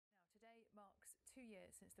2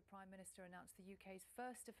 years since the Prime Minister announced the UK's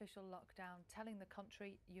first official lockdown, telling the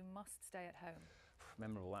country you must stay at home.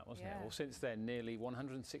 Memorable that, wasn't Yeah. it? Well, since then, nearly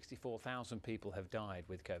 164,000 people have died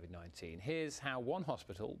with COVID-19. Here's how one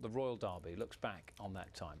hospital, the Royal Derby, looks back on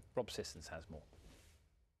that time. Rob Sissons has more.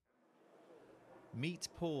 Meet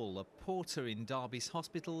Paul, a porter in Derby's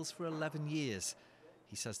hospitals for 11 years.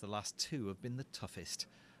 He says the last two have been the toughest.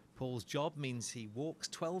 Paul's job means he walks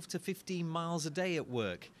 12 to 15 miles a day at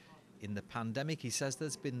work. In the pandemic, he says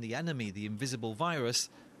there's been the enemy, the invisible virus,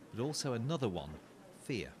 but also another one,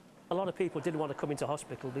 fear. A lot of people didn't want to come into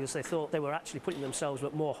hospital because they thought they were actually putting themselves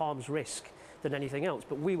at more harm's risk than anything else.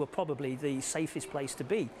 But we were probably the safest place to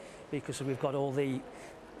be because we've got all the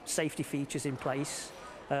safety features in place.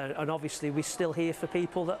 And obviously we're still here for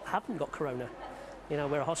people that haven't got corona. You know,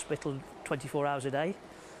 we're a hospital 24 hours a day,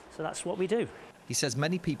 so that's what we do. He says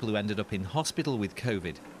many people who ended up in hospital with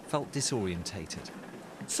COVID felt disorientated.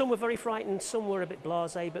 Some were very frightened, some were a bit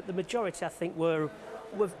blasé, but the majority, I think, were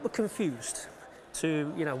confused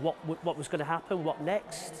to, you know, what was going to happen, what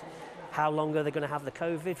next, how long are they going to have the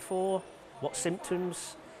COVID for, what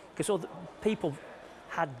symptoms, because all the people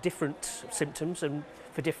had different symptoms and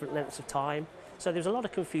for different lengths of time. So there's a lot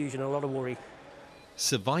of confusion, a lot of worry.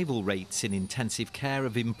 Survival rates in intensive care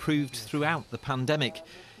have improved throughout the pandemic.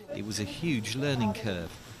 It was a huge learning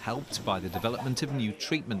curve, helped by the development of new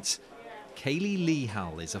treatments. Kaylee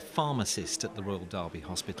Lehal is a pharmacist at the Royal Derby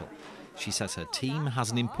Hospital. She says her team has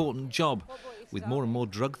an important job, with more and more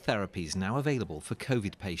drug therapies now available for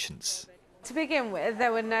COVID patients. To begin with,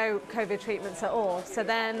 there were no COVID treatments at all. So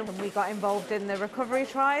then we got involved in the recovery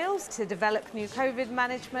trials to develop new COVID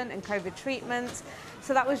management and COVID treatments.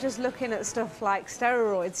 So that was just looking at stuff like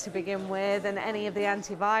steroids to begin with and any of the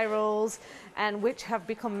antivirals, and which have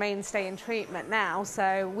become mainstay in treatment now.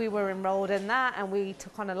 So we were enrolled in that and we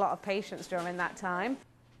took on a lot of patients during that time.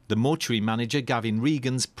 The mortuary manager, Gavin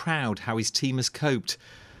Regan's proud how his team has coped.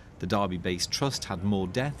 The Derby-based trust had more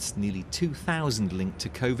deaths, nearly 2,000 linked to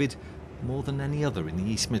COVID, more than any other in the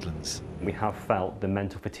East Midlands. We have felt the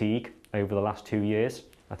mental fatigue over the last 2 years.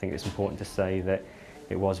 I think it's important to say that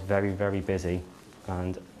it was very, very busy,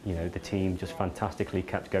 and you know, the team just fantastically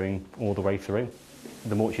kept going all the way through.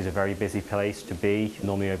 The mortuary is a very busy place to be,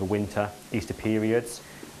 normally over winter, Easter periods,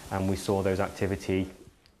 and we saw that activity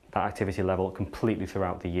level completely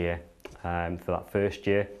throughout the year. For that first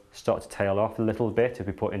year, started to tail off a little bit as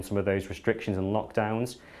we put in some of those restrictions and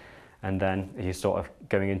lockdowns. And then as you sort of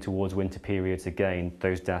going in towards winter periods again,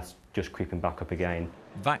 those deaths just creeping back up again.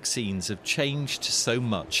 Vaccines have changed so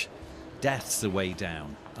much. Deaths are way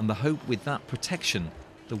down, and the hope with that protection,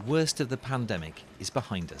 the worst of the pandemic is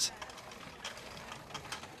behind us.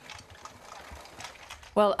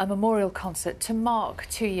 Well, a memorial concert to mark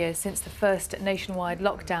 2 years since the first nationwide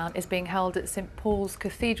lockdown is being held at St Paul's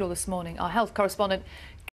Cathedral this morning. Our health correspondent